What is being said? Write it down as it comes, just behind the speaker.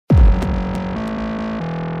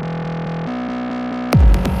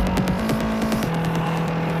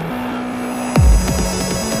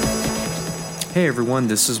Hey everyone,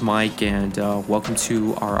 this is Mike, and welcome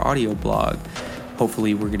to our audio blog.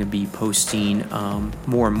 Hopefully, we're going to be posting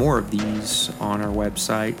more and more of these on our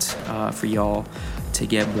website for y'all to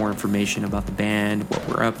get more information about the band, what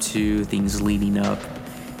we're up to, things leading up,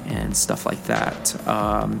 and stuff like that.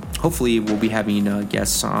 Hopefully, we'll be having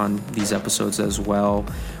guests on these episodes as well,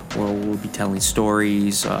 where we'll be telling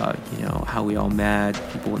stories, how we all met,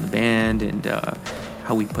 people in the band, and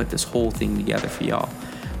how we put this whole thing together for y'all.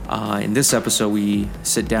 In this episode, we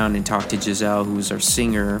sit down and talk to Giselle, who's our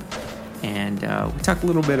singer, and we talk a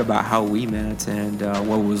little bit about how we met and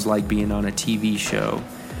what it was like being on a TV show.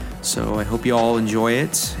 So I hope you all enjoy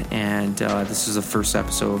it, and this is the first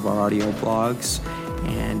episode of our audio blogs,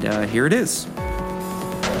 and here it is.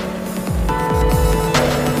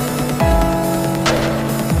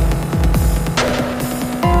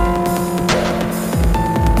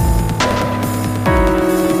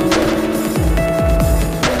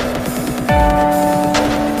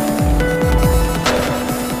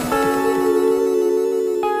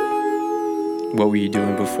 What were you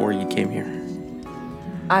doing before you came here?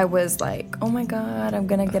 I was like, oh my God, I'm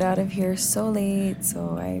gonna get out of here so late.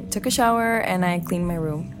 So I took a shower and I cleaned my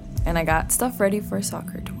room. And I got stuff ready for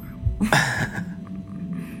soccer tomorrow.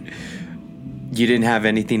 You didn't have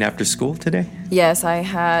anything after school today? Yes, I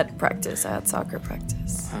had practice. I had soccer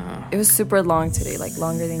practice. It was super long today, like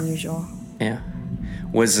longer than usual. Yeah.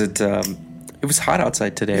 Was it, it was hot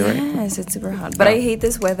outside today, right? Yes, it's super hot. But I hate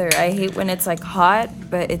this weather. I hate when it's like hot,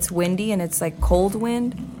 but it's windy and it's like cold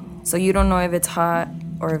wind. So you don't know if it's hot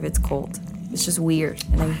or if it's cold. It's just weird.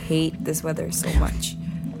 And I hate this weather so much.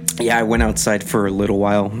 Yeah, I went outside for a little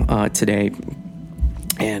while today.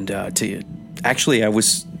 And I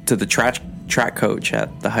was to the track coach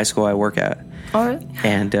at the high school I work at. Oh, really?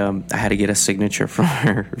 And I had to get a signature from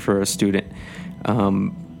her for a student.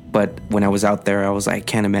 But when I was out there, I was like, I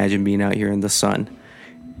can't imagine being out here in the sun.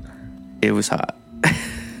 It was hot.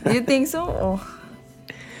 You think so? Oh.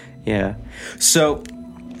 Yeah. So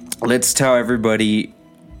let's tell everybody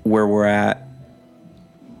where we're at.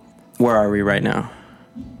 Where are we right now?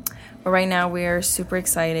 Well, right now we are super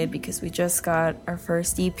excited because we just got our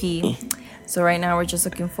first EP. So right now we're just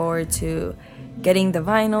looking forward to getting the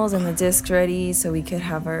vinyls and the discs ready so we could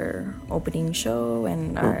have our opening show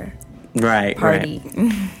and our party.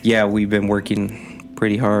 Right. Yeah, we've been working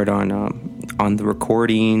pretty hard on the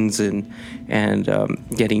recordings and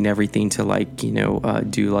getting everything to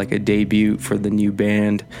do like a debut for the new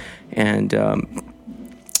band. And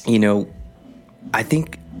I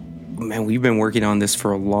think, man, we've been working on this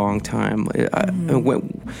for a long time.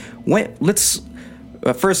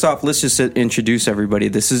 First off, let's just introduce everybody.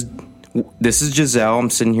 This is Giselle. I'm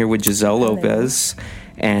sitting here with Giselle Lopez,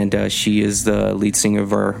 and she is the lead singer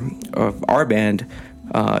of our band,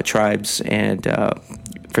 Tribes. And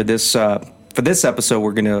for this episode,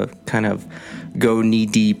 we're gonna kind of go knee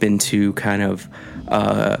deep into kind of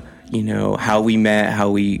how we met, how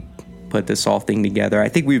we put this all thing together. I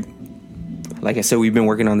think we've been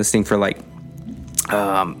working on this thing for about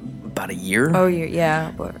a year. Oh,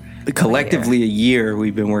 yeah. Collectively a year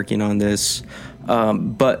we've been working on this,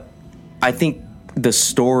 but I think the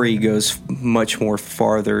story goes much more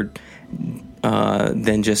farther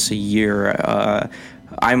than just a year.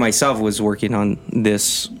 I myself was working on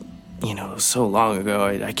this, so long ago,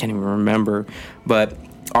 I can't even remember. But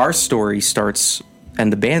our story starts,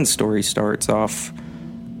 and the band's story starts off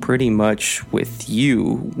pretty much with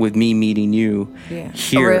me meeting you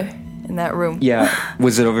here. Over in that room. Yeah.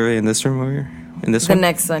 Was it over in this room over here? In this one? The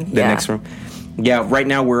next one, The next room. Yeah, right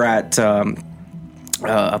now we're at a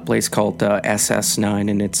place called SS9,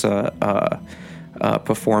 and it's a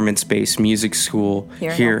performance-based music school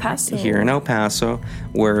here in El Paso,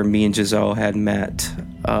 where me and Giselle had met.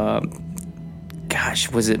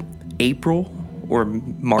 Was it April or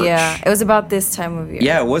March? Yeah, it was about this time of year.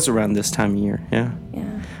 Yeah, it was around this time of year. Yeah.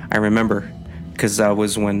 I remember, because that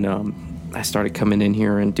was when I started coming in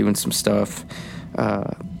here and doing some stuff,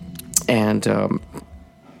 and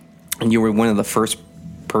you were one of the first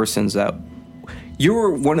persons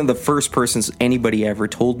anybody ever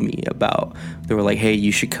told me about. They were like, hey,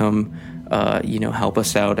 you should come, help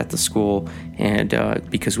us out at the school. And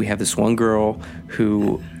because we have this one girl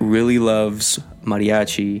who really loves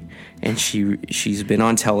mariachi, and she's been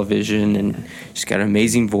on television, and she's got an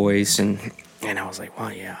amazing voice. And I was like,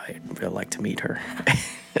 well, yeah, I'd really like to meet her.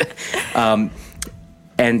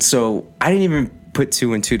 And so I didn't even put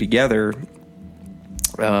two and two together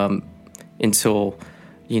until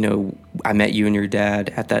I met you and your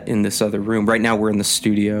dad in this other room. Right now we're in the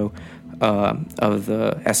studio of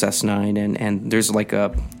the SS9, and there's like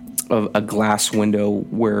a glass window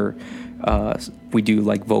where we do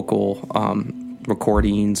like vocal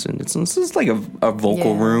recordings, and it's just like a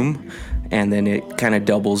vocal room, and then it kind of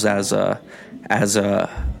doubles as a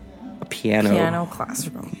piano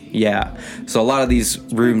classroom. Yeah, so a lot of these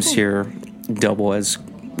rooms here double as,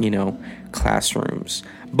 classrooms.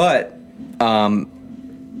 But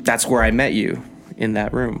that's where I met you, in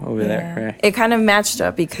that room over there. Right? It kind of matched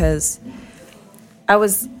up because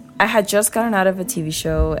I had just gotten out of a TV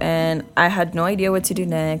show and I had no idea what to do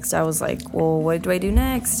next. I was like, well, what do I do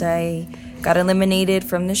next? I got eliminated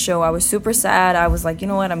from the show. I was super sad. I was like, you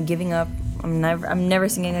know what? I'm giving up. I'm never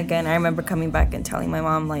singing again. I remember coming back and telling my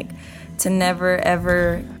mom, like, to never,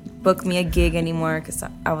 ever book me a gig anymore, because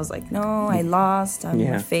I was like, no, I lost. I'm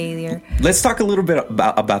a failure. Let's talk a little bit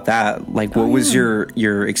about that. Like, what was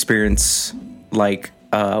your experience like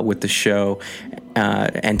with the show?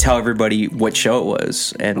 And tell everybody what show it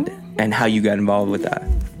was and how you got involved with that.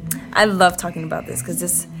 I love talking about this because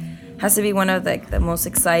this has to be one of the most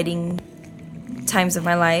exciting times of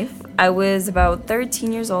my life. I was about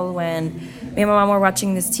 13 years old when me and my mom were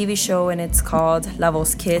watching this TV show, and it's called La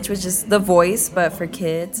Voz Kids, which is The Voice, but for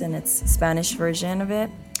kids, and it's a Spanish version of it.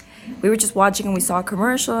 We were just watching, and we saw a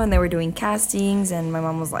commercial, and they were doing castings, and my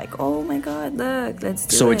mom was like, oh my God, look, let's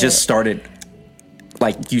do it. So it just started,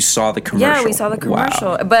 like, you saw the commercial? Yeah, we saw the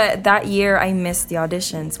commercial. Wow. But that year, I missed the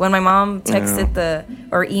auditions. When my mom texted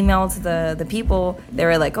or emailed the people, they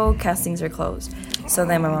were like, oh, castings are closed. So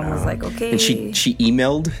then my mom was like, okay. And she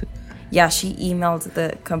emailed? Yeah, she emailed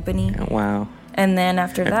the company. Oh, wow. And then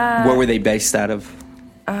after that... Where were they based out of?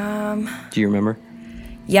 Do you remember?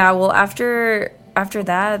 Yeah, well, after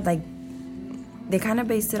that, like, they kind of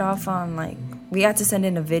based it off on, like, we had to send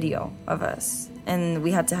in a video of us. And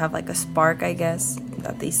we had to have, like, a spark, I guess,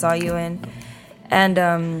 that they saw you in. And...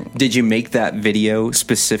 Did you make that video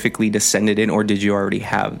specifically to send it in, or did you already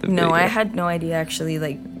have the video? No, I had no idea, actually.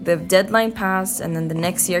 Like, the deadline passed, and then the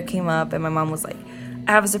next year came up, and my mom was like,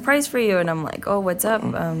 I have a surprise for you. And I'm like, oh, what's up?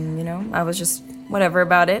 I was just whatever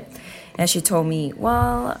about it. And she told me,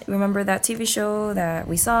 well, remember that TV show that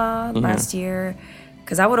we saw last year?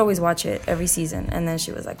 Because I would always watch it every season. And then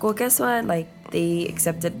she was like, well, guess what? Like, they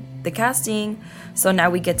accepted the casting. So now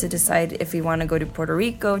we get to decide if we want to go to Puerto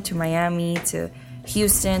Rico, to Miami, to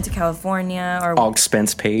Houston, to California, or all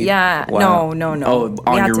expense paid. Yeah, wow. No. Oh,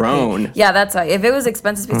 on your own. Pay. Yeah, that's right. If it was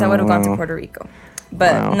expenses paid, I would have gone to Puerto Rico.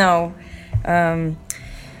 But no,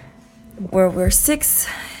 we're 6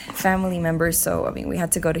 family members, so I mean, we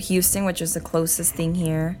had to go to Houston, which was the closest thing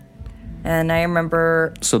here. And I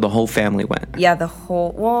remember. So the whole family went. Yeah, the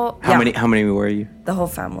whole. Well, how many were you? The whole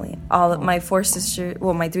family. All of my 4 sisters.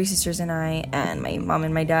 Well, my 3 sisters and I, and my mom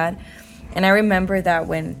and my dad. And I remember that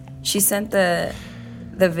when she sent the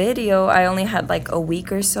video, I only had like a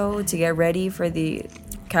week or so to get ready for the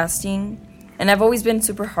casting. And I've always been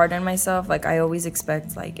super hard on myself. Like, I always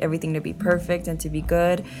expect like everything to be perfect and to be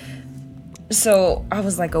good. So I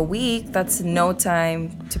was like, a week, that's no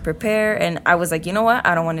time to prepare. And I was like, you know what?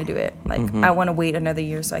 I don't want to do it. Like, I want to wait another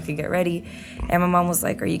year so I could get ready. And my mom was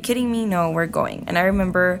like, are you kidding me? No, we're going. And I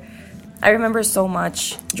remember so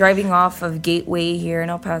much driving off of Gateway here in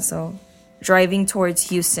El Paso, driving towards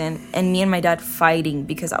Houston, and me and my dad fighting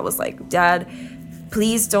because I was like, Dad,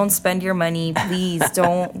 please don't spend your money. Please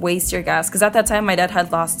don't waste your gas. Because at that time, my dad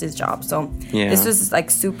had lost his job. So this was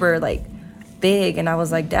like super like big, and I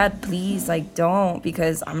was like, Dad, please, like, don't,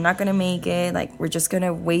 because I'm not gonna make it. Like, we're just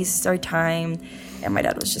gonna waste our time. And my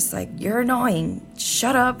dad was just like, you're annoying,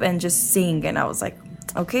 shut up and just sing. And I was like,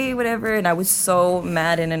 okay, whatever. And I was so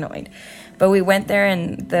mad and annoyed. But we went there,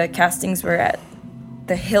 and the castings were at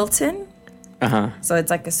the Hilton. So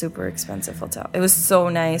it's like a super expensive hotel. It was so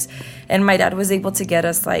nice. And my dad was able to get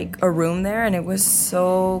us like a room there, and it was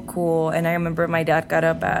so cool. And I remember my dad got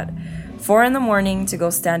up at 4 a.m. to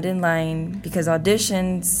go stand in line because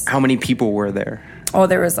auditions. How many people were there? Oh,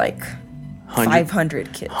 there was like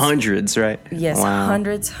 500 kids. Hundreds, right? Yes, wow.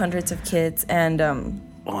 hundreds of kids. And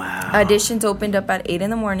auditions opened up at 8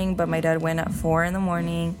 a.m, but my dad went at 4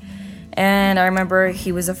 a.m. And I remember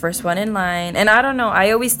he was the first one in line. And I don't know,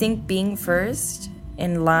 I always think being first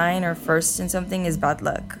in line or first in something is bad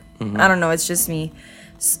luck. I don't know, it's just me.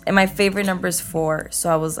 And my favorite number is 4.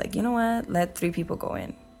 So I was like, you know what? Let 3 people go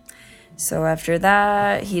in. So after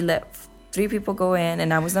that, he let 3 people go in,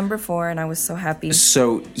 and I was number 4, and I was so happy.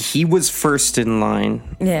 So he was first in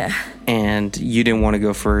line. Yeah. And you didn't want to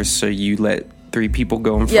go first, so you let 3 people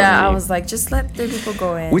go in front of you. Yeah, I was like, just let 3 people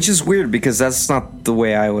go in. Which is weird, because that's not the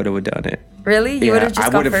way I would have done it. Really? You would have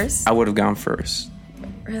just gone first? I would have gone first.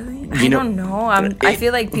 Really? I don't know. I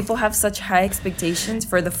feel like people have such high expectations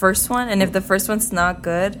for the first one, and if the first one's not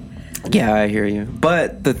good... Yeah, I hear you.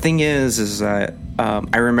 But the thing is that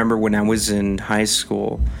I remember when I was in high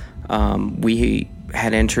school, we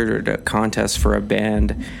had entered a contest for a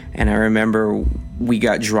band, and I remember we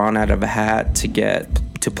got drawn out of a hat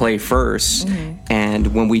to play first.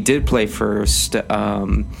 And when we did play first,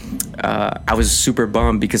 I was super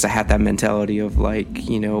bummed because I had that mentality of like,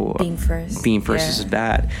 you know, being first is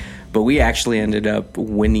bad. But we actually ended up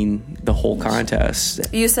winning the whole contest.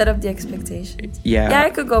 You set up the expectations. Yeah,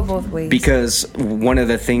 it could go both ways. Because one of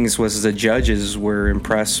the things was the judges were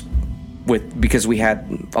impressed because we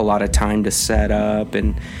had a lot of time to set up,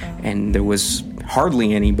 and there was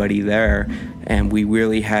hardly anybody there, and we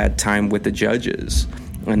really had time with the judges,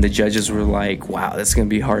 and the judges were like, wow, that's gonna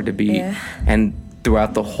be hard to beat. And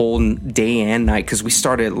throughout the whole day and night, because we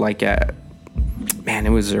started like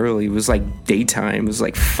it was early, it was like daytime, it was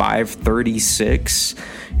like 5:36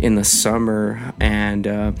 in the summer, and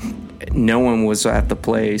no one was at the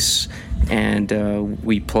place, and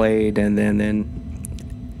we played, and then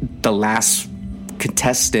the last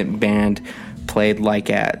contestant band played like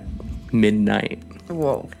at midnight.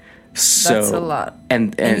 Whoa. So that's a lot.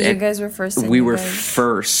 And you guys were first? We were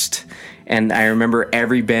first. And I remember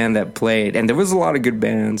every band that played, and there was a lot of good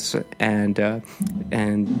bands, and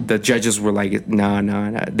the judges were like,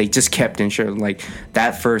 no. They just kept ensuring, like,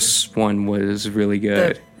 that first one was really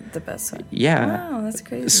good. The best one. Yeah. Wow, that's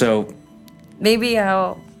crazy. So maybe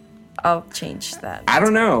I'll change that. I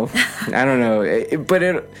don't know. But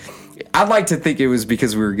I'd like to think it was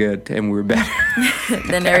because we were good and we were better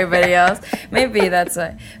than everybody else. Maybe that's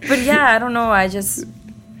why. But yeah, I don't know.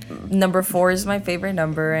 Number 4 is my favorite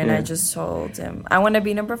number, and I just told him I want to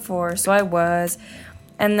be number 4, so I was.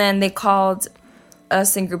 And then they called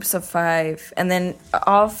us in groups of 5, and then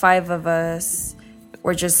all 5 of us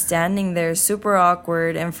were just standing there, super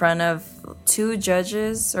awkward, in front of 2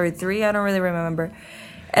 judges or 3. I don't really remember.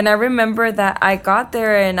 And I remember that I got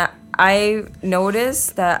there and I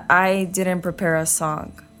noticed that I didn't prepare a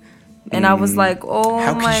song. And I was like,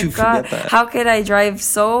 oh my God, how could I drive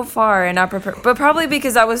so far and not prepare? But probably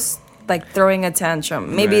because I was like throwing a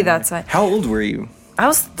tantrum. Maybe that's why. How old were you? I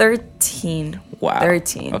was 13. Wow.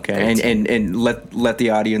 13. Okay. 13. And let the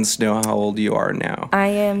audience know how old you are now. I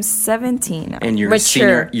am 17 now. And you're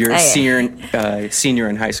mature. You're a senior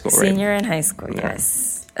in high school, right? Senior in high school,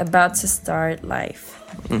 yes. About to start life.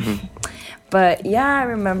 But yeah, I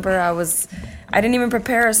remember I didn't even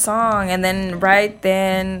prepare a song, and then right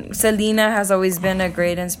then Selena has always been a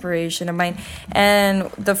great inspiration of mine, and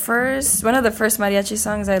one of the first mariachi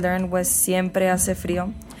songs I learned was Siempre Hace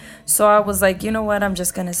Frío. So I was like, you know what, I'm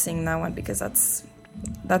just gonna sing that one because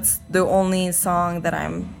that's the only song that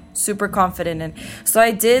I'm super confident in. So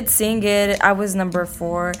I did sing it. I was number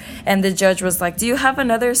 4, and the judge was like, do you have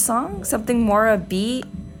another song, something more upbeat?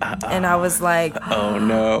 And I was like, oh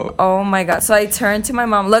no, oh my God. So I turned to my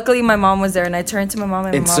mom. Luckily my mom was there, and I turned to my mom,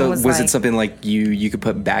 and my mom was like, it something like you could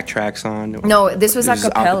put backtracks on? No, this was a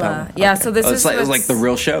cappella. Yeah, okay. So this was like the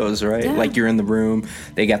real shows, right? Yeah. Like you're in the room,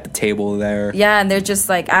 they got the table there. Yeah, and they're just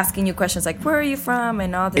like asking you questions like, where are you from,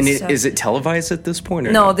 and all this stuff. Is it televised at this point?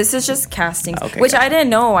 Or no, this is just castings, which I didn't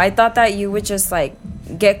know. I thought that you would just like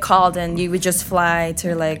get called and you would just fly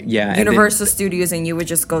to like Universal Studios and you would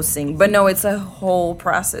just go sing. But no, it's a whole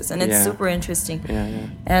process, and it's super interesting.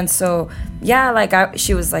 And so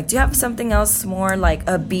she was like, do you have something else more like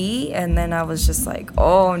a B? And then I was just like,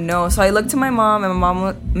 oh no. So I looked to my mom, and my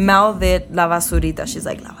mom mouthed it, La Basurita. She's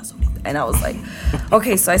like, La Basurita. And I was like,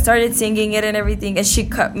 okay. So I started singing it and everything, and she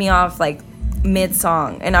cut me off like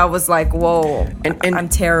mid-song, and I was like, whoa, and I'm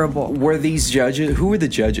terrible. Were these judges, who were the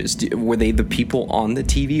judges? Were they the people on the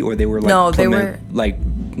TV, or they were like, no, they were like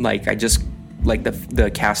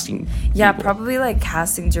the casting people? Probably like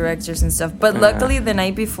casting directors and stuff. But luckily the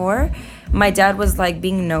night before, my dad was like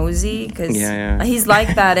being nosy, because he's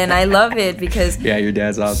like that, and I love it because your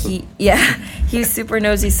dad's awesome. He's super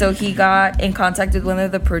nosy. So he got in contact with one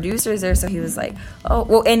of the producers there. So he was like, oh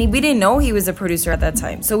well, and we didn't know he was a producer at that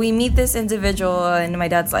time. So we meet this individual, and my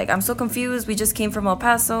dad's like, I'm so confused, we just came from El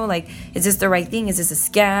Paso, like, is this the right thing, is this a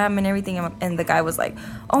scam and everything? And the guy was like,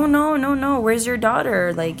 oh no, where's your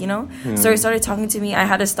daughter, like, you know? So he started talking to me. I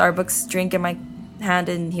had a Starbucks drink in my hand,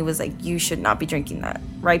 and he was like, you should not be drinking that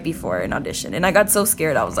right before an audition. And I got so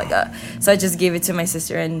scared, I was like, so I just gave it to my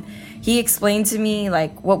sister, and he explained to me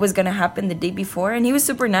like what was gonna happen the day before, and he was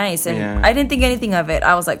super nice, and I didn't think anything of it.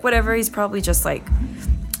 I was like, whatever, he's probably just like,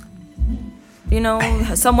 you know,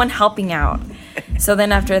 someone helping out. So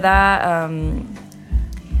then after that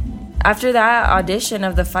audition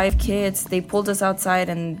of the 5 kids, they pulled us outside,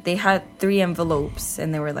 and they had 3 envelopes,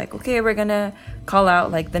 and they were like, okay, we're gonna call out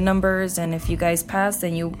like the numbers, and if you guys pass,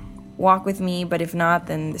 then you walk with me, but if not,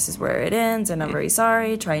 then this is where it ends, and I'm very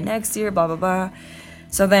sorry, try next year, blah blah blah.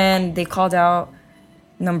 So then they called out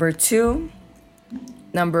number 2,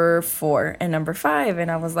 number 4, and number 5.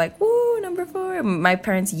 And I was like, woo, number 4. My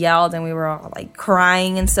parents yelled and we were all like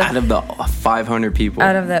crying and stuff. Out of the 500 people.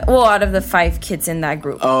 Out of the 5 kids in that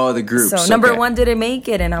group. Oh, the group. So number 1 didn't make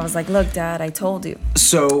it, and I was like, look, Dad, I told you.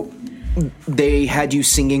 So they had you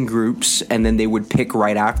sing in groups, and then they would pick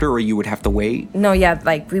right after, or you would have to wait? No, yeah,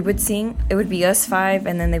 like we would sing. It would be us 5,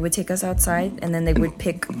 and then they would take us outside, and then they would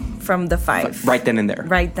pick from the 5. Right then and there.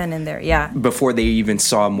 Right then and there, yeah. Before they even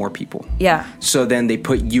saw more people. Yeah. So then they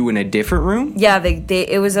put you in a different room? Yeah,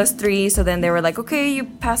 it was us 3. So then they were like, okay, you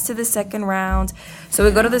pass to the second round. So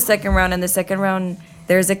we go to the second round, and the second round,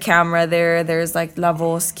 there's a camera there. There's like La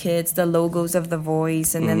Voz kids, the logos of The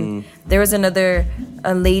Voice. And then there was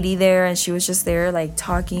a lady there, and she was just there like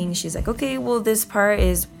talking. She's like, okay, well, this part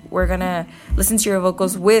is we're going to listen to your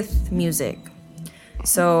vocals with music.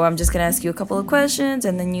 So I'm just going to ask you a couple of questions,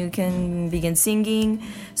 and then you can begin singing.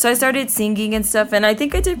 So I started singing and stuff, and I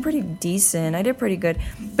think I did pretty decent. I did pretty good.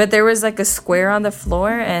 But there was like a square on the floor,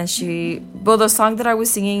 and the song that I was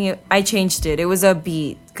singing, I changed it. It was a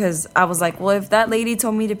beat, because I was like, well, if that lady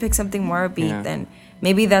told me to pick something more upbeat, then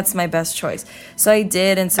maybe that's my best choice. So I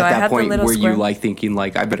did, and so I had the little square. At that point, were you like thinking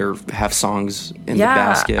like, I better have songs in the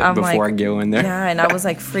basket before I go in there? Yeah, and I was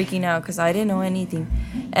like freaking out because I didn't know anything.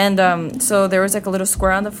 And so there was like a little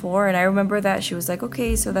square on the floor, and I remember that she was like,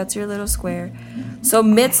 okay, so that's your little square. So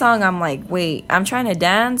mid-song, I'm like, wait, I'm trying to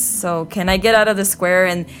dance, so can I get out of the square?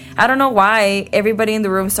 And I don't know why everybody in the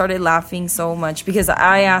room started laughing so much, because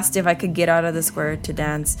I asked if I could get out of the square to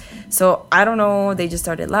dance. So I don't know, they just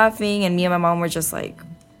started laughing, and me and my mom were just like,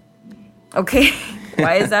 okay,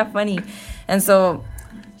 why is that funny? And so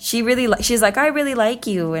she's like, I really like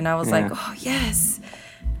you. And I was like, oh, yes,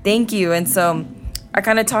 thank you. And so I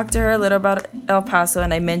kind of talked to her a little about El Paso,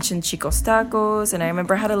 and I mentioned Chico's Tacos, and I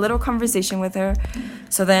remember I had a little conversation with her.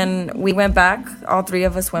 So then we went back, all 3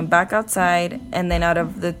 of us went back outside, and then out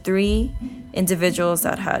of the 3 individuals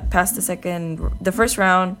that had passed the first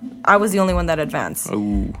round, I was the only one that advanced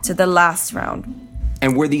to the last round.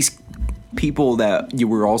 And were these people that you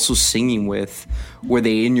were also singing with, were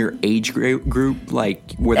they in your age group?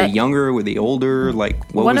 Like, were they younger? Were they older? Like,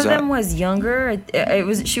 what one was that? One of them was younger.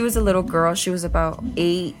 She was a little girl. She was about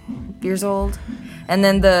 8 years old. And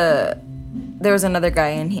then there was another guy,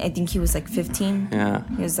 and I think he was like 15. Yeah.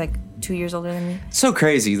 He was like 2 years older than me. So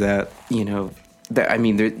crazy that, you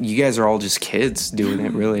guys are all just kids doing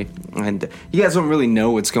it, really. And you guys don't really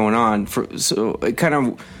know what's going on. So it kind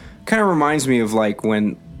of reminds me of like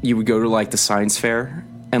when you would go to like the science fair,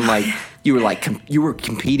 and like you were like you were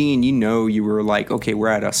competing, and you were like, okay, we're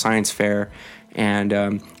at a science fair, and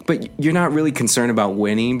but you're not really concerned about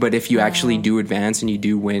winning. But if you actually do advance and you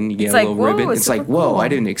do win, you get a little ribbon. It's like, whoa, I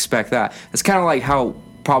didn't expect that. It's kind of like how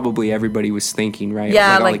probably everybody was thinking, right?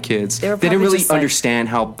 Yeah, like all the kids, they didn't really understand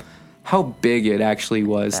how big it actually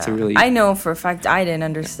was to really. I know for a fact I didn't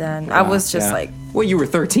understand. I was just like, well, you were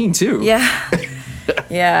 13 too. Yeah.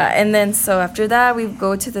 Yeah, and then so after that, we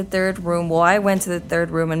go to the 3rd room. Well, I went to the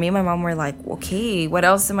 3rd room, and me and my mom were like, okay, what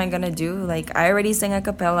else am I going to do? Like, I already sang a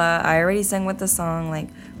cappella. I already sang with the song. Like,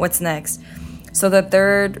 what's next? So the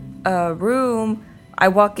 3rd room, I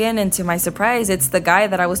walk in, and to my surprise, it's the guy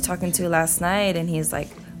that I was talking to last night, and he's like,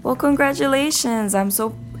 well, congratulations. I'm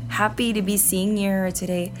so happy to be seeing you here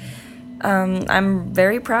today. I'm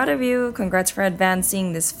very proud of you. Congrats for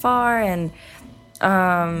advancing this far. And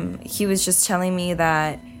he was just telling me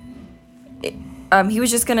that he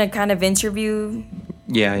was just gonna kind of interview.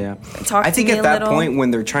 Yeah. I think at that point,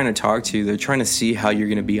 when they're trying to talk to you, they're trying to see how you're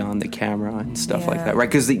gonna be on the camera and stuff like that, right?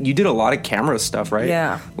 Because you did a lot of camera stuff, right?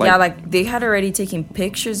 Yeah, like they had already taken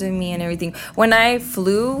pictures of me and everything. When I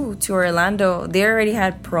flew to Orlando, they already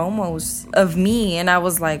had promos of me, and I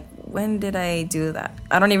was like, when did I do that?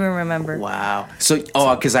 I don't even remember. Wow. So,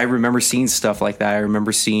 because I remember seeing stuff like that. I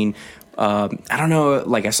remember seeing. I don't know,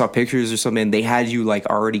 like I saw pictures or something. They had you like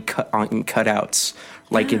already cut in cutouts,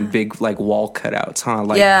 like in big like wall cutouts, huh?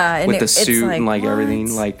 Like with the suit and like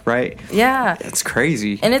everything, like right? Yeah, it's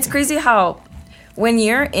crazy. And it's crazy how when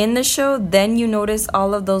you're in the show, then you notice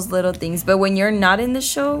all of those little things. But when you're not in the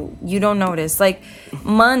show, you don't notice. Like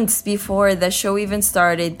months before the show even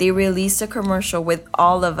started, they released a commercial with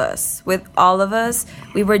all of us. With all of us,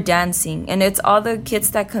 we were dancing, and it's all the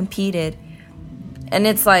kids that competed. And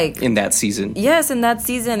it's like... in that season. Yes, in that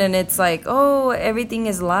season. And it's like, oh, everything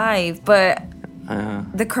is live. But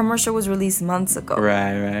the commercial was released months ago.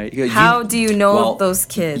 Right. How do you know those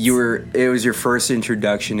kids? It was your first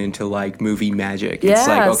introduction into, like, movie magic. It's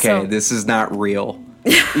like, okay, this is not real.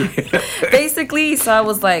 Basically, so I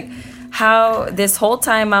was like... how this whole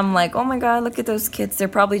time I'm like, oh my God, look at those kids. They're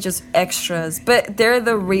probably just extras. But they're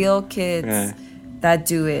the real kids. that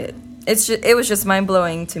do it. It was just mind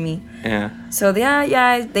blowing to me. Yeah. So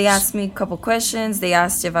yeah, they asked me a couple questions. They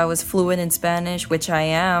asked if I was fluent in Spanish, which I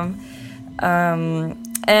am.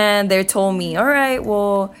 And they told me, all right,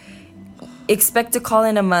 well, expect to call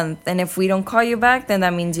in a month, and if we don't call you back, then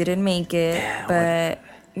that means you didn't make it. Yeah, but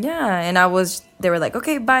yeah, and they were like,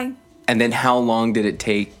 okay, bye. And then how long did it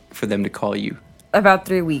take for them to call you? About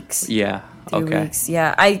 3 weeks. Yeah. 3 weeks.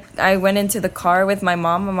 Yeah. I went into the car with my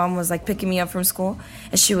mom. My mom was like picking me up from school,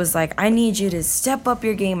 and she was like, I need you to step up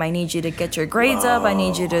your game. I need you to get your grades up. I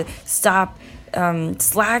need you to stop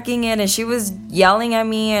slacking it. And she was yelling at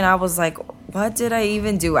me, and I was like, what did I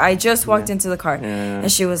even do? I just walked into the car,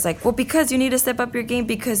 and she was like, well, because you need to step up your game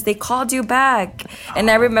because they called you back.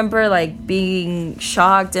 And I remember like being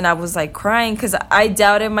shocked, and I was like crying because I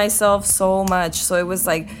doubted myself so much. So it was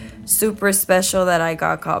like super special that I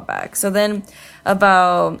got called back. So then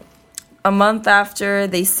about a month after,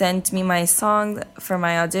 they sent me my song for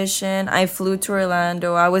my audition. I flew to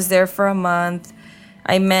Orlando. I was there for a month.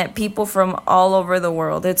 I met people from all over the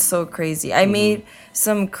world. It's so crazy. I made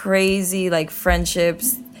some crazy like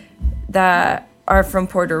friendships that are from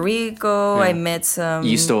Puerto Rico. I met some.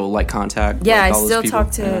 You still like contact? Yeah, like, I still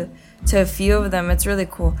talk to a few of them. It's really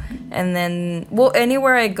cool. And then, well,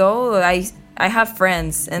 anywhere I go, I have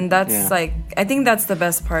friends, and that's like, I think that's the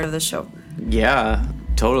best part of the show. Yeah,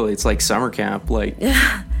 totally. It's like summer camp. Like,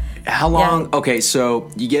 how long? Yeah. Okay,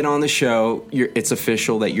 so you get on the show. It's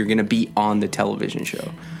official that you're gonna be on the television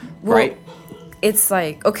show, right? It's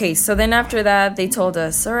like, okay, so then after that, they told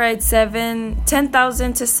us, all right,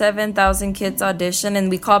 10,000 to 7,000 kids audition, and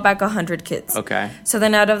we call back 100 kids. Okay. So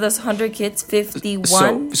then out of those 100 kids,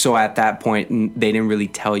 51. So at that point, they didn't really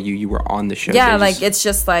tell you were on the show. Yeah, like, it's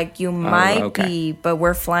just like, you might be, but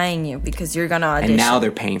we're flying you because you're going to audition. And now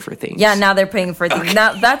they're paying for things. Yeah, now they're paying for things.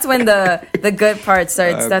 Now, that's when the good part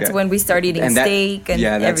starts. Okay. That's when we start eating steak and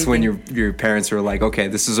that's everything. when your parents were like, okay,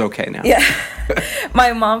 this is okay now. Yeah.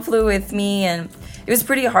 My mom flew with me, and it was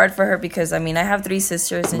pretty hard for her because, I mean, I have 3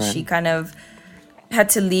 sisters, and she kind of had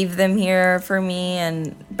to leave them here for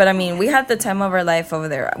me. But I mean, we had the time of our life over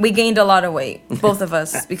there. We gained a lot of weight, both of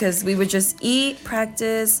us, because we would just eat,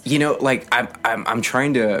 practice. You know, like I'm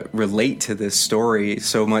trying to relate to this story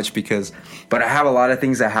so much but I have a lot of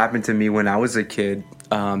things that happened to me when I was a kid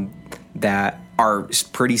that are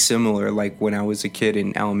pretty similar. Like when I was a kid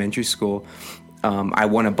in elementary school. I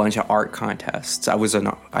won a bunch of art contests. I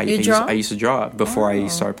used to draw before I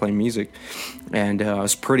started playing music, and I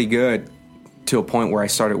was pretty good to a point where I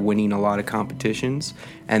started winning a lot of competitions,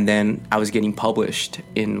 and then I was getting published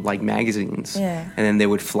in like magazines, and then they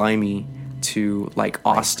would fly me to like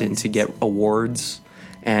Austin to get awards,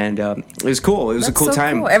 and it was cool. It was a cool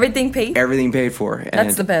time. Cool. Everything paid for.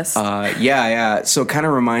 That's the best. Yeah. So it kind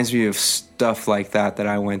of reminds me of stuff like that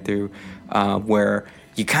I went through, where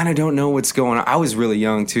you kind of don't know what's going on. I was really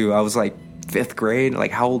young, too. I was, like, 5th grade.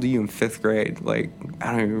 Like, how old are you in 5th grade? Like,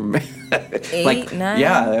 I don't even remember. 8, like, 9?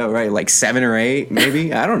 Yeah, right. Like, 7 or 8,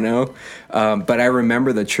 maybe. I don't know. But I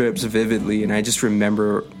remember the trips vividly, and I just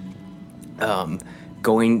remember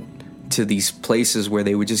going to these places where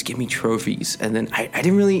they would just give me trophies. And then I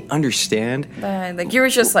didn't really understand. Like, you were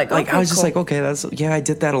just like, okay, I was just cool. like, okay, I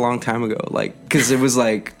did that a long time ago. Like, because it was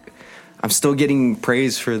like, I'm still getting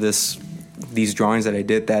praise for these drawings that I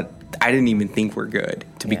did that I didn't even think were good,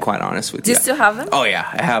 to be quite honest with you. Do you still have them? Oh, yeah.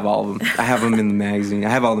 I have all of them. I have them in the magazine. I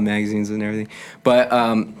have all the magazines and everything. But,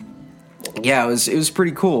 yeah, it was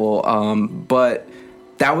pretty cool. But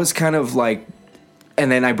that was kind of like...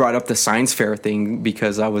 And then I brought up the science fair thing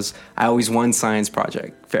because I always won science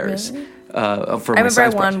project fairs. Really? I remember I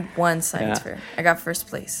won one science fair. I got first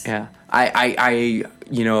place. Yeah. I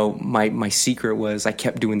you know, my secret was I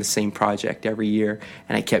kept doing the same project every year,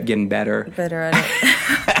 and I kept getting better at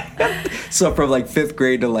it. So from like 5th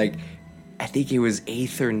grade to like, I think it was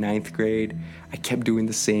 8th or 9th grade, I kept doing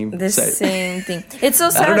the same thing. It's so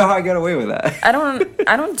sad. I don't know how I got away with that. I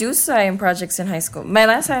don't do science projects in high school. My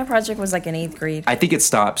last science project was like in 8th grade. I think it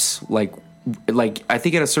stops like I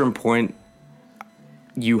think at a certain point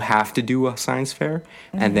you have to do a science fair,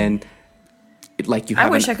 and then like you have I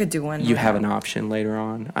wish I could do one. You have an option later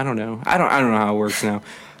on. I don't know. I don't know how it works now.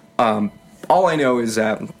 All I know is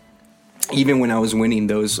that even when I was winning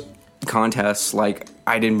those contests, like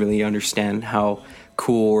I didn't really understand how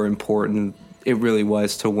cool or important it really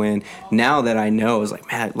was to win. Now that I know, it's like,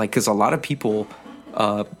 man, like, because a lot of people,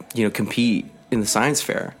 compete in the science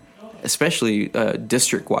fair, especially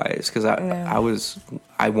district wise, because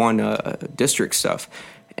I won district stuff,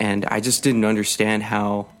 and I just didn't understand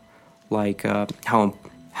how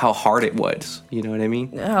hard it was. You know what I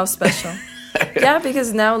mean? How special. Yeah,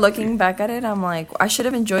 because now looking back at it, I'm like, I should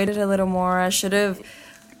have enjoyed it a little more. I should have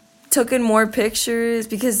taken more pictures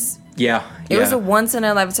because it was a once in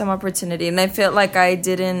a lifetime opportunity, and I felt like I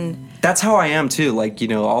didn't. That's how I am too. Like,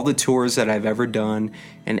 all the tours that I've ever done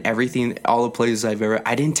and everything, all the places I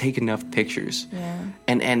didn't take enough pictures. Yeah.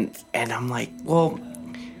 And I'm like, well,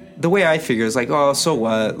 the way I figure is like, oh, so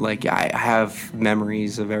what? Like, I have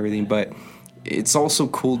memories of everything, but it's also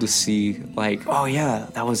cool to see, like, oh yeah,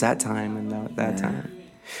 that was that time and that time.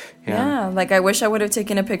 Yeah, like I wish I would have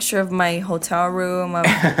taken a picture of my hotel room.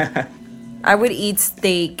 I would eat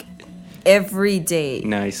steak every day.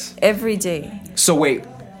 Nice. Every day. So wait,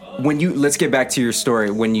 let's get back to your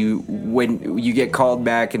story. When you get called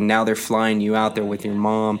back and now they're flying you out there with your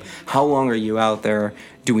mom, how long are you out there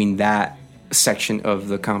doing that section of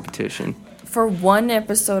the competition? For one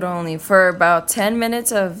episode only, for about 10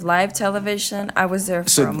 minutes of live television, I was there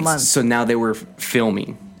for a month. So now they were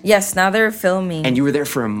filming. Yes, now they're filming. And you were there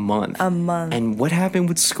for a month. A month. And what happened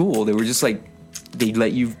with school? They were just like, they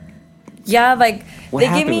let you... Yeah, like, what they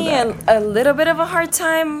gave happened me with a little bit of a hard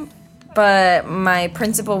time, but my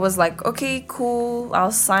principal was like, okay, cool,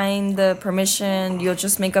 I'll sign the permission. You'll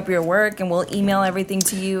just make up your work and we'll email everything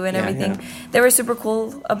to you and everything. Yeah. They were super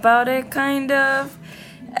cool about it, kind of.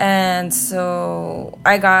 And so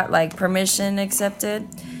I got, like, permission accepted.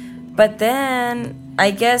 But then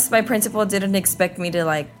I guess my principal didn't expect me to,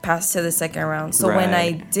 like, pass to the second round. So when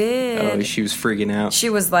I did... Oh, she was freaking out. She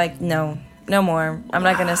was like, no more. I'm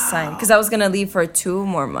not going to sign. Because I was going to leave for 2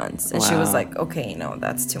 more months. And she was like, okay, no,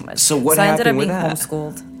 that's too much. So what happened with that? I ended up being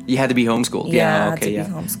homeschooled. You had to be homeschooled? Yeah, okay, I had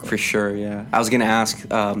to be homeschooled. For sure, yeah. I was going to ask,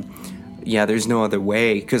 there's no other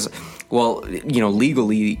way. Because... Well,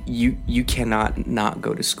 legally, you cannot not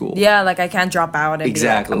go to school. Yeah, like I can't drop out and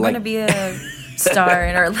exactly. be like, I'm going to be a star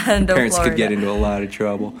in Orlando, Parents Florida. could get into a lot of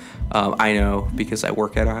trouble. I know because I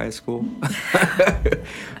work at a high school.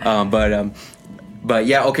 But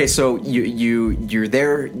yeah, okay. So you're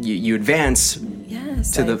there. You advance.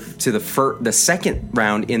 Yes. To the second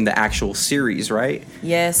round in the actual series, right?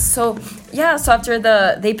 Yes. So after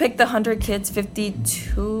they picked the 100 kids,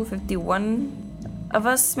 52, 51. Of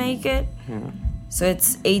us make it. Yeah. So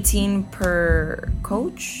it's 18 per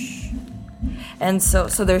coach. And so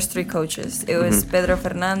there's 3 coaches. It was Pedro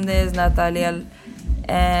Fernandez, Natalia,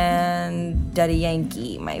 and Daddy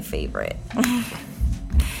Yankee, my favorite.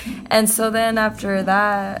 And so then after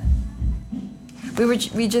that,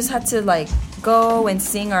 we just had to like go and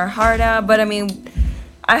sing our heart out. But I mean,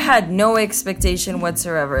 I had no expectation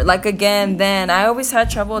whatsoever. Like again, then I always had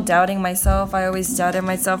trouble doubting myself. I always doubted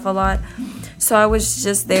myself a lot. So I was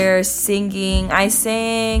just there singing. I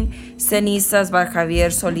sang Cenizas by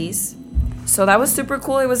Javier Solis. So that was super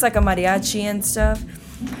cool. It was like a mariachi and stuff.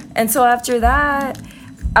 And so after that,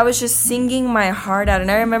 I was just singing my heart out.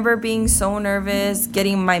 And I remember being so nervous,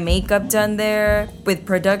 getting my makeup done there with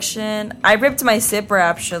production. I ripped my zipper,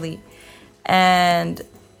 actually. And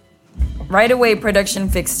right away, production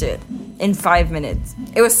fixed it in 5 minutes.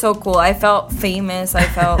 It was so cool. I felt famous. I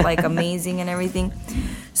felt like amazing and everything.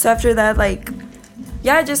 So after that, like,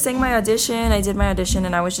 I just sang my audition. I did my audition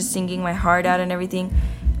and I was just singing my heart out and everything.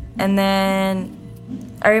 And then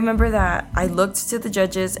I remember that I looked to the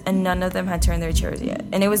judges and none of them had turned their chairs yet.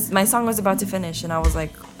 And my song was about to finish and I was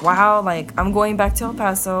like, wow, like, I'm going back to El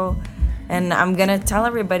Paso and I'm going to tell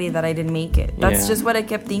everybody that I didn't make it. That's just what I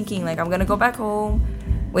kept thinking. Like, I'm going to go back home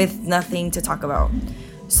with nothing to talk about.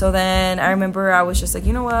 So then I remember I was just like,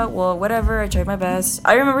 you know what? Well, whatever. I tried my best.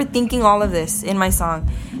 I remember thinking all of this in my song.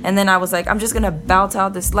 And then I was like, I'm just going to belt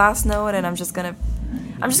out this last note and I'm just going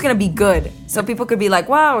to be good. So people could be like,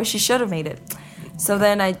 wow, she should have made it. So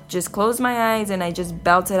then I just closed my eyes and I just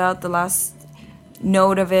belted out the last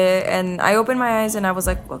note of it. And I opened my eyes and I was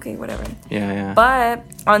like, okay, whatever. Yeah. But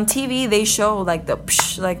on TV, they show like the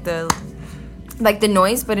psh, like the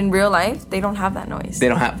noise, but in real life they don't have that noise. They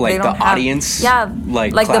don't have audience. Yeah,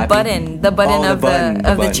 like clapping? the button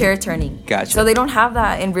of the chair turning. Gotcha. So they don't have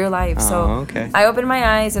that in real life. Okay. I opened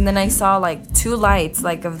my eyes and then I saw like 2 lights,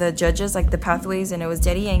 like of the judges, like the pathways, and it was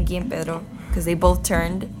Daddy Yankee and Pedro because they both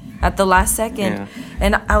turned at the last second. Yeah.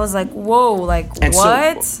 And I was like, whoa, like, and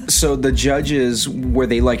what? So the judges, were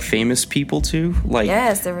they like famous people too? Like,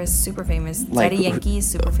 yes, they were super famous. Like, Daddy Yankee is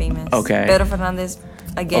super famous. Okay. Pedro Fernandez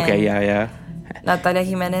again. Okay, yeah. Natalia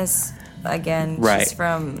Jimenez again. Right.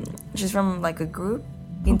 She's from like a group,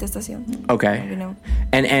 Quinta Estación. Okay. You know.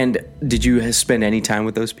 And did you spend any time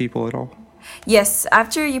with those people at all? Yes.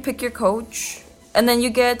 After you pick your coach, and then you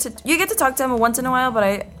get to talk to them once in a while, but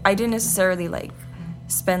I didn't necessarily like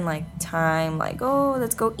spend like time like, oh,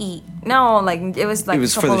 let's go eat. No, like it was like it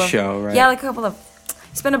was for the show, right? Yeah, like a couple of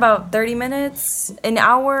spent about 30 minutes, an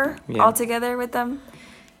hour Yeah. all together with them.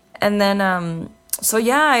 And then, so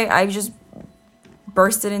yeah, I just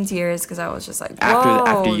bursted in tears because I was just like, whoa.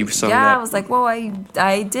 After you sung yeah, that. I was like, whoa,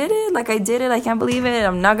 I did it. Like, I did it. I can't believe it.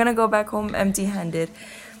 I'm not going to go back home empty-handed.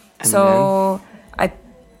 So I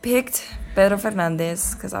picked Pedro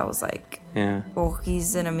Fernandez because I was like, Yeah. oh,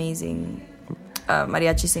 he's an amazing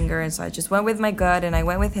mariachi singer. And so I just went with my gut and I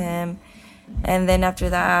went with him. And then after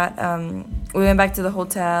that, we went back to the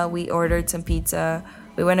hotel. We ordered some pizza.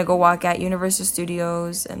 We went to go walk at Universal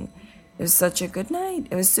Studios. And it was such a good night.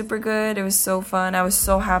 It was super good. It was so fun. I was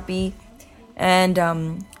so happy. And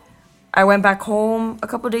I went back home a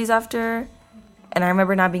couple days after. And I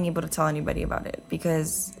remember not being able to tell anybody about it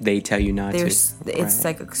because They tell you not to. it's Right.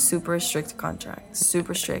 like a super strict contract,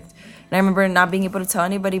 super strict. And I remember not being able to tell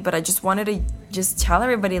anybody, but I just wanted to just tell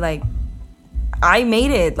everybody, like, I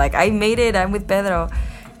made it. Like, I made it. I'm with Pedro.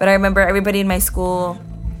 But I remember everybody in my school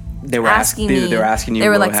They were asking me. They were asking you. They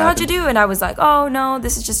were what like, "So how'd you happened. do?" And I was like, "Oh no,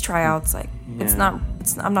 this is just tryouts. Like, it's Yeah. not.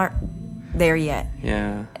 I'm not there yet."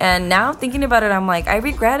 Yeah. And now thinking about it, I'm like, I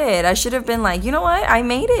regret it. I should have been like, you know what? I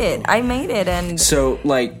made it. And So,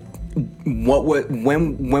 like,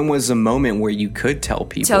 when was the moment where you could tell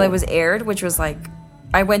people? till it was aired, which was like,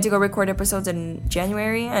 I went to go record episodes in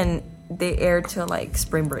January, and they aired till like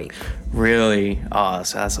spring break. Really? Oh,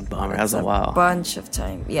 so that's a bummer. That's a while. Bunch of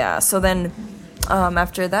time. Yeah. So then,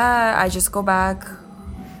 after that, I just go back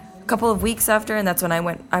a couple of weeks after, and that's when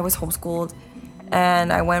I was homeschooled,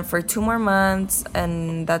 and I went for 2 more months,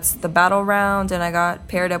 and that's the battle round, and I got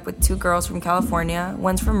paired up with 2 girls from California.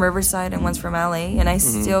 One's from Riverside and one's from LA, and I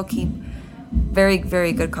still keep very,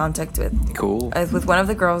 very good contact Cool. with one of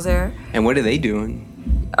the girls there. And what are they doing?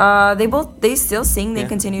 They still sing. They Yeah.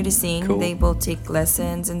 continue to sing. Cool. They both take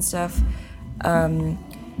lessons and stuff.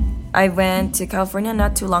 I went to California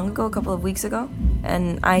not too long ago, a couple of weeks ago,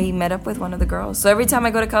 and I met up with one of the girls. So every time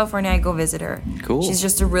I go to California, I go visit her. Cool. She's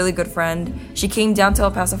just a really good friend. She came down to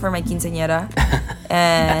El Paso for my quinceañera,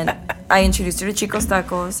 and I introduced her to Chicos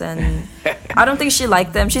Tacos, and I don't think she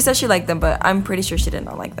liked them. She said she liked them, but I'm pretty sure she did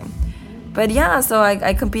not like them. But yeah, so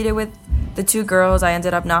I competed with the 2 girls. I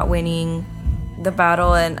ended up not winning the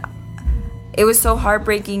battle, and it was so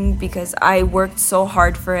heartbreaking because I worked so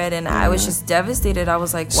hard for it, and I was just devastated. I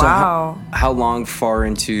was like, So wow. how long far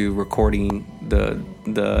into recording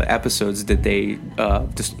the episodes did they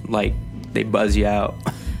just like they buzz you out,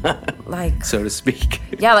 Like, so to speak?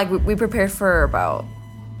 yeah, like we prepared for about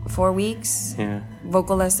 4 weeks. Yeah.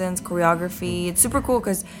 Vocal lessons, choreography. It's super cool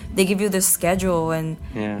because they give you the schedule, and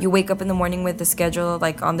Yeah. you wake up in the morning with the schedule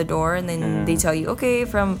like on the door, and then they tell you, okay,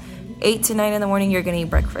 from 8 to 9 in the morning you're gonna eat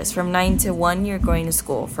breakfast. From 9 to 1 you're going to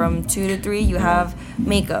school. From 2 to 3 you have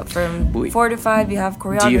makeup. From Wait. 4 to 5 you have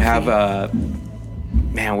choreography. Do you have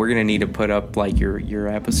man, we're gonna need to put up like your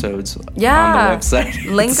episodes on Yeah. the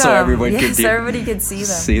website. Link so them. everyone Yes, could so everybody could see them.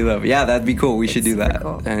 See them. Yeah, that'd be cool. We should do super that,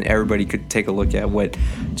 cool. and everybody could take a look at what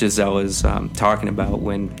Giselle is talking about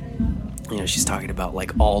when she's talking about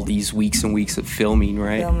like all these weeks and weeks of filming,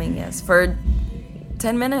 right? Filming, yes, for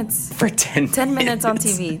 10 minutes. For 10 minutes on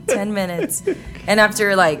TV. 10 minutes. And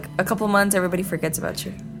after like a couple months, everybody forgets about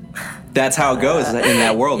you. That's how it goes in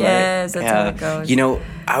that world, right? Yes, that's how it goes. You know,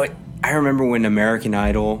 I remember when American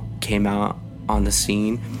Idol came out on the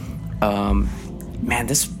scene. Man,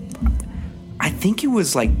 I think it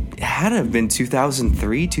was like, it had to have been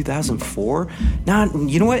 2003, 2004. Not,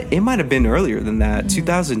 you know what? It might have been earlier than that,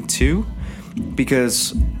 2002,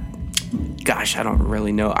 because, gosh, I don't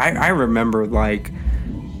really know. I remember like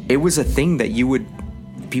it was a thing that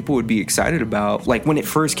people would be excited about, like when it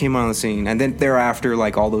first came on the scene, and then thereafter,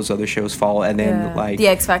 like all those other shows follow, and then like The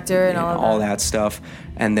X Factor and all of that. that stuff,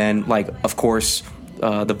 and then like of course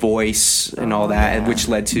The Voice and all that, and which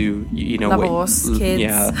led to La Voz, Kids.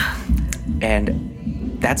 yeah,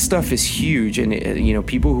 and that stuff is huge, and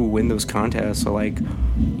people who win those contests are like,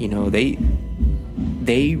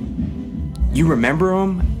 they you remember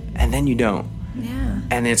them, and then you don't. Yeah.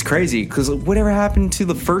 And it's crazy because whatever happened to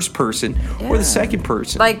the first person or Yeah. the second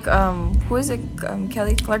person? Like, who is it?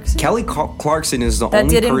 Kelly Clarkson? Kelly Clarkson is the that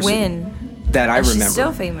only didn't person win. that I And remember. she's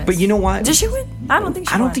still famous. But you know what? Did she win? I don't think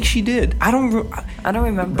she I don't won. think she did. I don't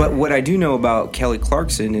remember. But what I do know about Kelly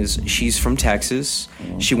Clarkson is she's from Texas.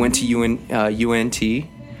 She went to UNT,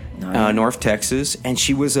 North Texas, and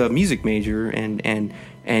she was a music major, and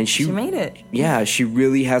she made it. Yeah, she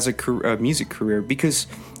really has a music career because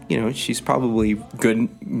she's probably good,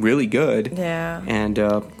 really good. Yeah. And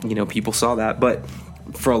people saw that, but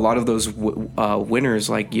for a lot of those winners,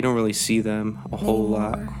 like you don't really see them a whole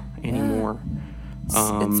lot anymore.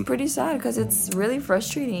 It's pretty sad because it's really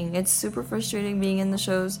frustrating. It's super frustrating being in the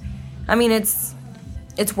shows. I mean, it's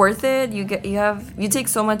it's worth it. You take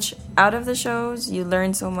so much out of the shows. You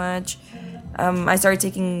learn so much. I started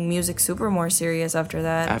taking music super more serious after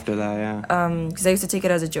that. Yeah. Because I used to take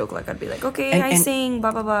it as a joke. Like I'd be like, okay, I sing,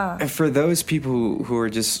 blah blah blah. And for those people who are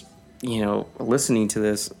just listening to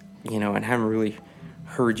this, and haven't really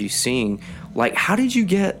heard you sing, like, how did you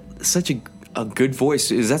get such a good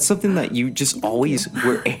voice? Is that something that you just always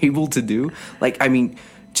were able to do? Like, I mean,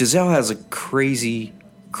 Giselle has a crazy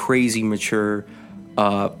mature,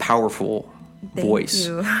 powerful voice.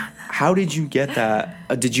 You. How did you get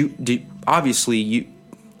that? Did you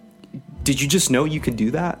just know you could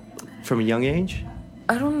do that from a young age?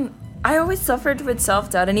 I always suffered with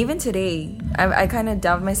self-doubt, and even today, I kind of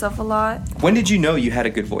doubt myself a lot. When did you know you had a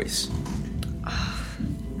good voice?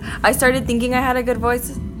 I started thinking I had a good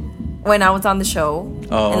voice when I was on the show in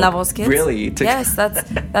La Voz Kids. Really? Yes,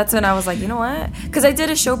 that's when I was like, you know what? Because I did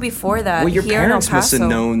a show before that. Well, your here parents in El must have Paso.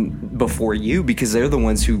 known before you, because they're the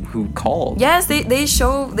ones who called. Yes, I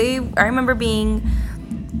remember being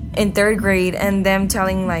in 3rd grade and them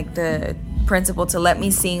telling like the principal to let me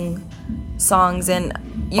sing songs, and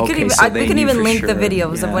we can even link the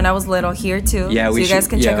videos of when I was little here too. Yeah, so you guys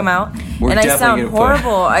can check them out. And I sound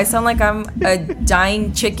horrible. I sound like I'm a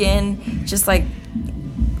dying chicken, just like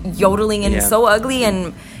yodeling, and so ugly.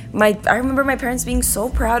 And I remember my parents being so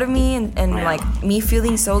proud of me, and like me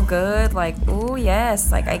feeling so good, like, oh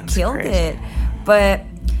yes, like I killed it. But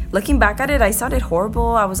looking back at it, I sounded horrible.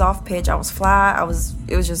 I was off pitch. I was flat.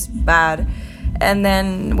 It was just bad. And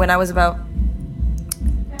then when I was about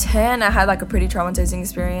 10, I had like a pretty traumatizing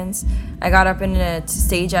experience. I got up in a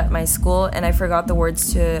stage at my school and I forgot the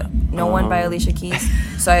words to No One by Alicia Keys.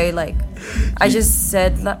 So I just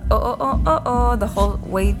said oh the whole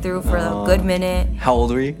way through for a good minute. How old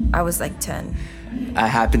were you? I was like 10. It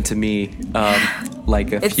happened to me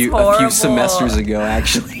like a few semesters ago,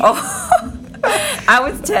 actually. I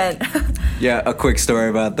was 10. Yeah, a quick story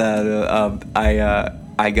about that.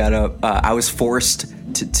 I got up. I was forced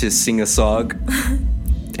to sing a song.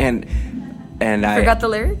 And I forgot the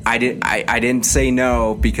lyrics. I didn't say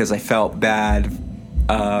no because I felt bad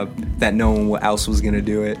that no one else was gonna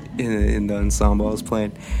do it in the ensemble I was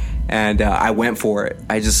playing, and I went for it.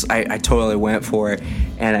 I totally went for it,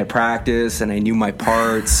 and I practiced, and I knew my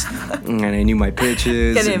parts, and I knew my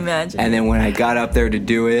pitches. Can you imagine? And then when I got up there to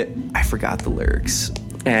do it, I forgot the lyrics,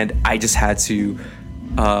 and I just had to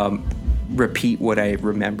repeat what I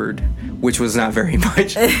remembered, which was not very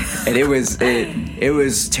much, and it was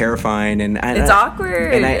terrifying, and it's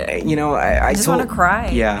awkward, and I just want to cry.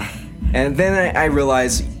 Yeah, and then I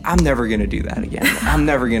realized I'm never gonna do that again. I'm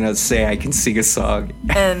never gonna say I can sing a song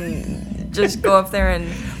and just go up there and.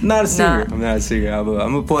 I'm not a singer. I'm not a singer.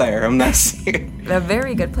 I'm a player. I'm not a singer. A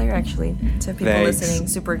very good player, actually. To people listening,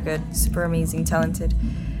 super good, super amazing, talented.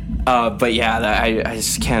 But yeah, I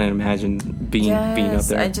just can't imagine being up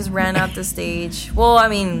there. I just ran out the stage. Well, I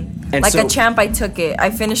mean, a champ, I took it.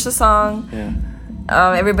 I finished the song. Yeah.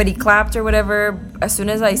 Everybody clapped or whatever. As soon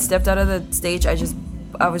as I stepped out of the stage, I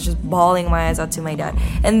was just bawling my eyes out to my dad.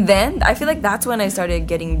 And then I feel like that's when I started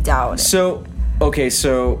getting down. So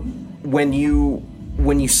when you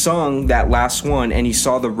sung that last one and you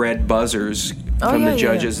saw the red buzzers from the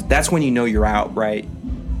judges, that's when you know you're out, right?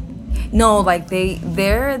 No, like it's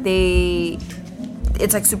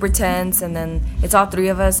like super tense, and then it's all 3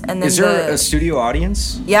 of us, and then is there a studio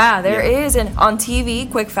audience? Yeah, there is, and on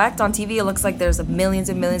TV, quick fact, on TV it looks like there's millions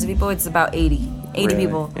and millions of people. It's about 80 really?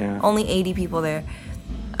 People. Yeah. Only 80 people there.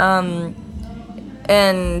 And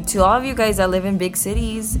to all of you guys that live in big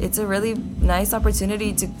cities, it's a really nice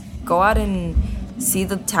opportunity to go out and see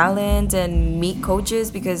the talent and meet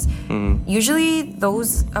coaches, because usually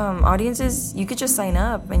those audiences, you could just sign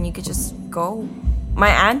up and you could just go. My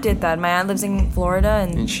aunt did that. My aunt lives in Florida,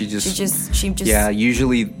 and she just yeah.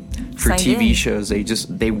 Usually for TV shows,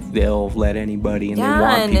 they'll let anybody, and they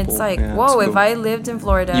want people. It's like, whoa! If I lived in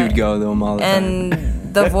Florida, you'd go to them all the time.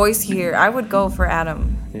 And The Voice here, I would go for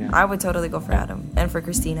Adam. Yeah. I would totally go for Adam and for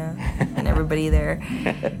Christina and everybody there.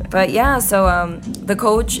 But yeah, so the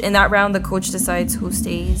coach in that round, the coach decides who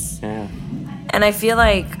stays. Yeah. And I feel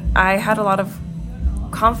like I had a lot of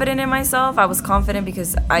confidence in myself. I was confident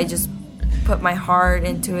because I just put my heart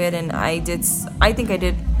into it, and I think I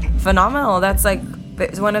did phenomenal. That's like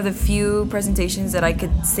one of the few presentations that I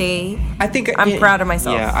could say I'm proud of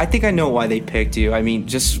myself. Yeah, I think I know why they picked you. I mean,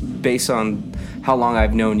 just based on how long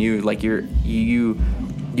I've known you, like you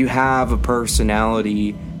have a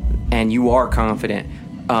personality and you are confident,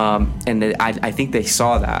 and I think they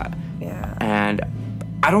saw that. Yeah. And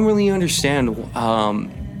I don't really understand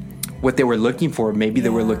what they were looking for. Maybe they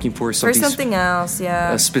were looking for something else.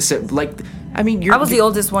 Yeah. A specific, like I mean, I was the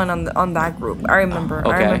oldest one on that group. I remember.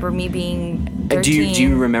 Okay. I remember me being 13. Do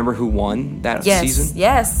you remember who won that season?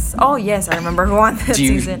 Yes. Oh, yes. I remember who won that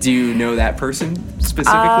season. Do you know that person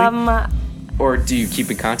specifically? Or do you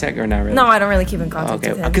keep in contact or not really? No, I don't really keep in contact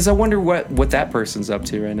with him. Because I wonder what that person's up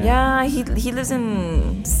to right now. Yeah, he lives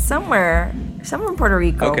in somewhere in Puerto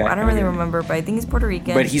Rico. Okay, I don't really remember, but I think he's Puerto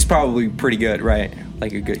Rican. But he's probably pretty good, right?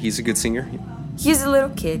 Like he's a good singer. He's a little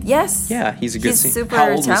kid, yes. Yeah, he's a good singer. He's super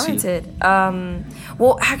How old talented. Was he?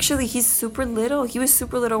 Well, actually, he's super little. He was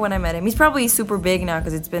super little when I met him. He's probably super big now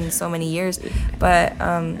because it's been so many years. But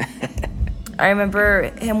I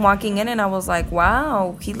remember him walking in, and I was like,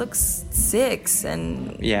 "Wow, he looks 6,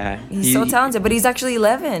 and yeah, he's so talented." But he's actually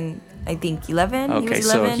 11. I think 11. Okay, he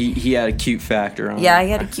was 11. so he had a cute factor on him. Yeah, he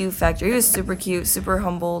had a cute factor. He was super cute, super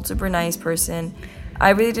humble, super nice person.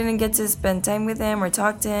 I really didn't get to spend time with him or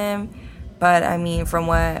talk to him. But, I mean, from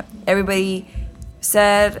what everybody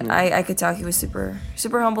said, I could tell he was super,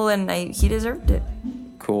 super humble, and he deserved it.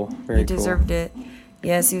 Cool. Very cool. He deserved it.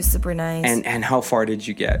 Yes, he was super nice. And how far did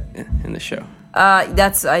you get in the show? I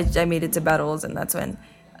made it to battles, and that's when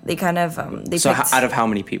they kind of, So out of how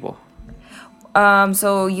many people?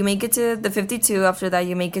 So you make it to the 52. After that,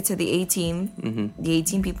 you make it to the 18. The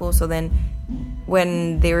 18 people. So then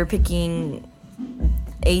when they were picking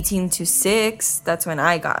 18 to 6, that's when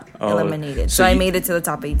I got eliminated. So I made it to the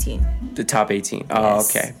top 18. The top 18. Oh,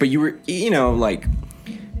 Yes. okay. But you were, like,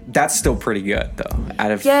 that's still pretty good,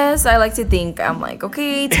 though. Yes, I like to think I'm like,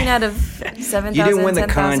 okay, 18 out of 7,000. You didn't win the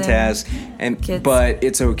 10,000 contest, kids. but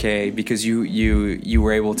it's okay because you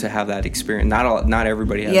were able to have that experience. Not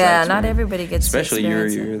everybody has that experience. not everybody gets Especially to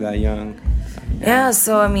experience it. you're that young. Yeah,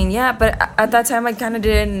 so I mean, but at that time I kind of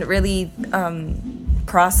didn't really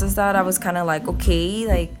process that. I was kind of like, okay,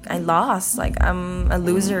 like I lost, like I'm a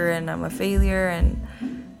loser and I'm a failure, and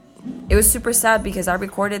it was super sad because I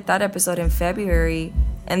recorded that episode in February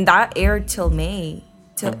and that aired till May,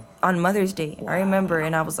 on Mother's Day. Wow. I remember,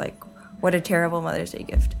 and I was like, what a terrible Mother's Day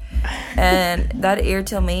gift. And that aired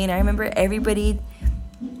till May, and I remember everybody,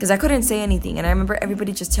 because I couldn't say anything, and I remember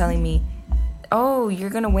everybody just telling me, oh, you're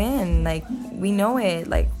gonna win, like we know it,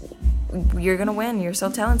 like you're gonna win, you're so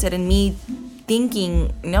talented, and me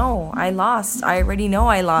thinking, no, I lost, I already know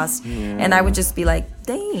I lost. And I would just be like,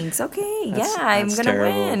 thanks, okay, I'm gonna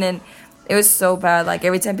win. And it was so bad. Like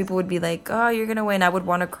every time people would be like, oh, you're gonna win, I would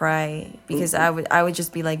want to cry because I would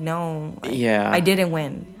just be like, no, I didn't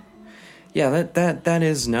win. Yeah, that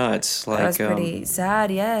is nuts. Like, that was pretty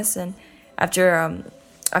sad. Yes. And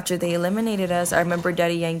after they eliminated us, I remember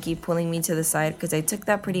Daddy Yankee pulling me to the side because I took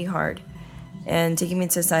that pretty hard, and taking me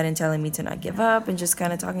to the side and telling me to not give up and just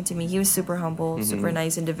kind of talking to me. He was super humble, super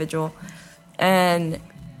nice individual. And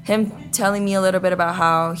him telling me a little bit about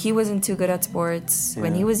how he wasn't too good at sports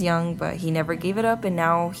when he was young, but he never gave it up, and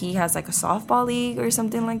now he has like a softball league or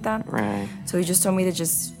something like that. Right. So he just told me to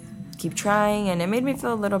just keep trying, and it made me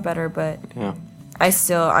feel a little better, but I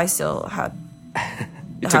still had...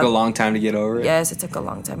 It took a long time to get over it? Yes, it took a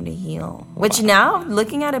long time to heal. Which now,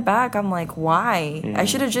 looking at it back, I'm like, why? I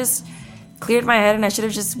should have just cleared my head and I should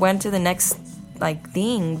have just went to the next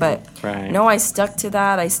thing. But no, I stuck to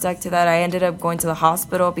that. I ended up going to the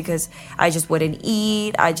hospital because I just wouldn't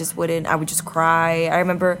eat. I would just cry. I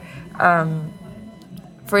remember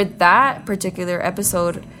for that particular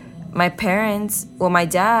episode, my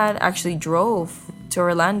dad actually drove to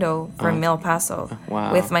Orlando from El Paso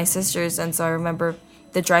with my sisters. And so I remember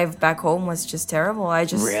the drive back home was just terrible. I would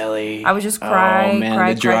just cry, oh, man,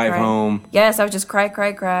 cry, the drive cry. home. Yes, I would just cry.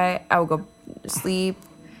 I would go to sleep.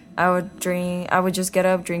 I would drink. I would just get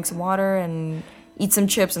up, drink some water, and eat some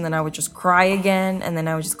chips, and then I would just cry again, and then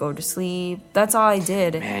I would just go to sleep. That's all I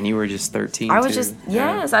did. Man, you were just 13. I was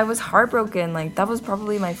I was heartbroken. Like that was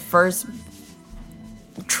probably my first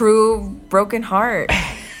true broken heart.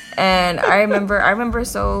 And I remember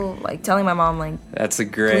so telling my mom that's a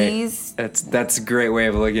great way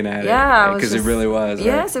of looking at it. Yeah, because it really was. Right?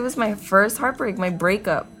 Yes, it was my first heartbreak, my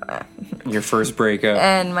breakup. Your first breakup.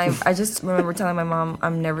 And I just remember telling my mom,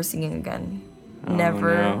 I'm never singing again,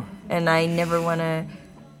 never. No. And I never want to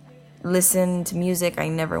listen to music. I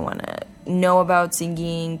never want to know about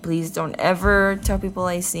singing. Please don't ever tell people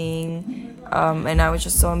I sing. And I was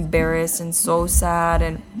just so embarrassed and so sad.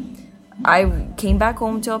 And I came back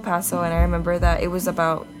home to El Paso, and I remember that it was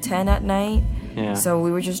about 10 at night. Yeah. So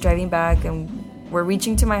we were just driving back, and we're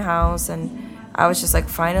reaching to my house, and I was just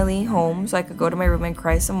finally home so I could go to my room and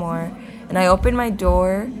cry some more. And I opened my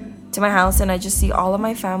door to my house, and I just see all of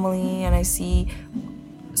my family, and I see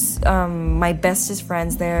my bestest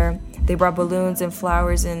friends there. They brought balloons and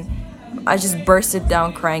flowers, and I just bursted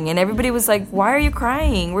down crying. And everybody was like, why are you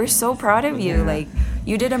crying? We're so proud of you.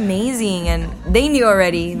 you did amazing. And they knew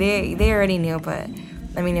already. They already knew, but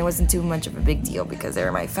I mean, it wasn't too much of a big deal because they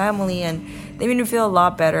were my family and they made me feel a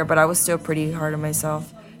lot better, but I was still pretty hard on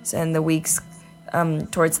myself. So in the weeks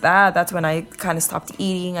towards that's when I kind of stopped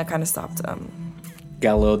eating. I kind of stopped...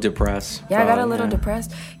 got a little depressed. Yeah, I got a little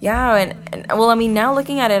depressed. Yeah, and well, I mean, now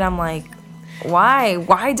looking at it, I'm like, why?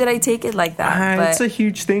 Why did I take it like that? But, it's a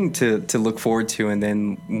huge thing to look forward to, and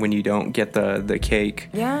then when you don't get the cake.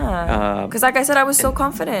 Yeah. Because like I said, I was so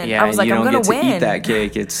confident. Yeah, I was like, I'm going to win. Eat that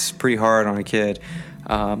cake. It's pretty hard on a kid.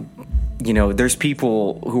 You know, there's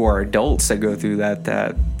people who are adults that go through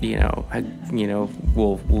that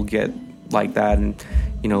will get like that and,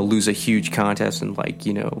 you know, lose a huge contest and like,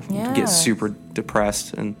 you know, get super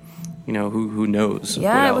depressed and, you know, who knows.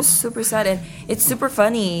 Yeah, it was super sad. And it's super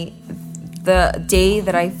funny the day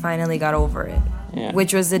that I finally got over it. Yeah.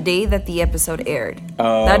 Which was the day that the episode aired.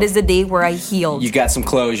 Oh. That is the day where I healed. You got some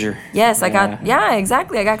closure. Yes,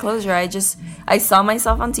 exactly. I got closure. I saw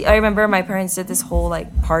myself on TV. I remember my parents did this whole like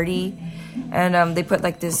party, and they put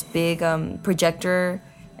like this big projector,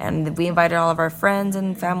 and we invited all of our friends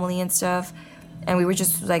and family and stuff, and we were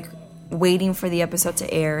just like waiting for the episode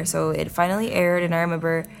to air. So it finally aired, and I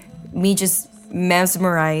remember me just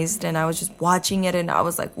mesmerized, and I was just watching it, and I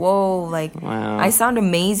was like, whoa, like, wow. I sound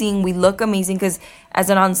amazing, we look amazing, because as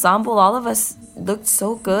an ensemble all of us looked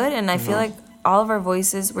so good, and I feel like all of our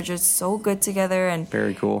voices were just so good together. And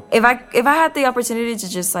very cool. If I had the opportunity to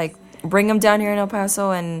just like bring them down here in El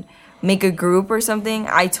Paso and make a group or something,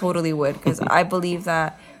 I totally would, because I believe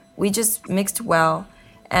that we just mixed well.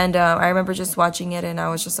 And I remember just watching it, and I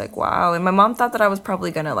was just like, wow. And my mom thought that I was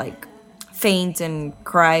probably gonna like faint and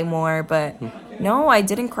cry more, but no, I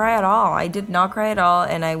didn't cry at all. I did not cry at all,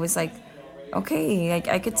 and I was like, okay,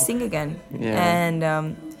 I could sing again. Yeah.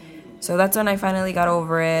 And so that's when I finally got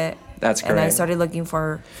over it. That's great. And I started looking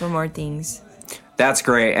for more things. That's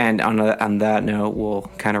great. And on that note, we'll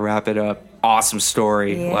kind of wrap it up. Awesome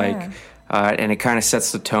story. Yeah. Like, and it kind of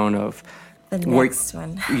sets the tone of the next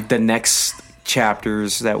one. The next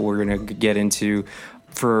chapters that we're gonna get into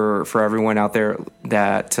for everyone out there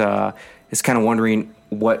that is kind of wondering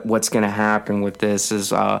what's going to happen with this.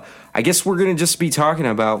 Is I guess we're going to just be talking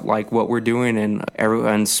about like what we're doing and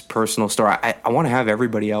everyone's personal story. I want to have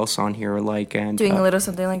everybody else on here, like, and doing a little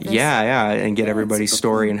something like this. Yeah, and get everybody's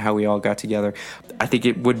story and how we all got together. I think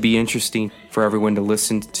it would be interesting for everyone to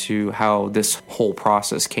listen to how this whole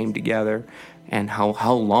process came together and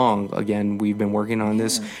how long, again, we've been working on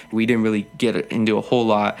this. We didn't really get into a whole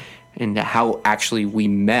lot into how actually we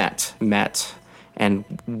met and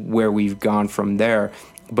where we've gone from there.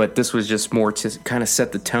 But this was just more to kind of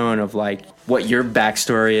set the tone of like what your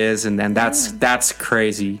backstory is, and then that's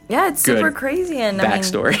crazy. Yeah, it's super crazy. And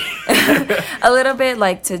backstory. I mean, a little bit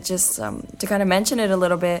like to just to kind of mention it a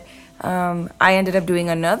little bit. I ended up doing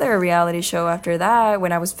another reality show after that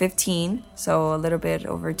when I was 15, so a little bit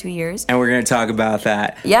over 2 years. And we're going to talk about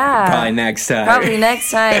that. Yeah. Probably next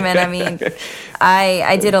time. And I mean,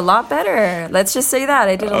 I did a lot better. Let's just say that.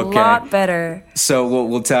 I did a lot better. So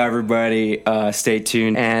we'll tell everybody, stay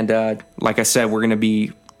tuned. And like I said, we're going to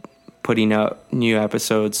be putting up new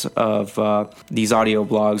episodes of these audio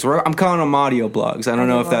blogs. I'm calling them audio blogs. I don't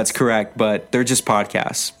know if that's correct, but they're just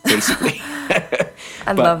podcasts, basically.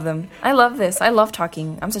 I love them. I love this. I love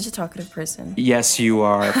talking. I'm such a talkative person. Yes, you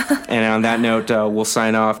are. And on that note, we'll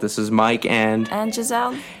sign off. This is Mike and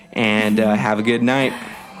Giselle. And have a good night.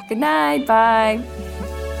 Good night. Bye.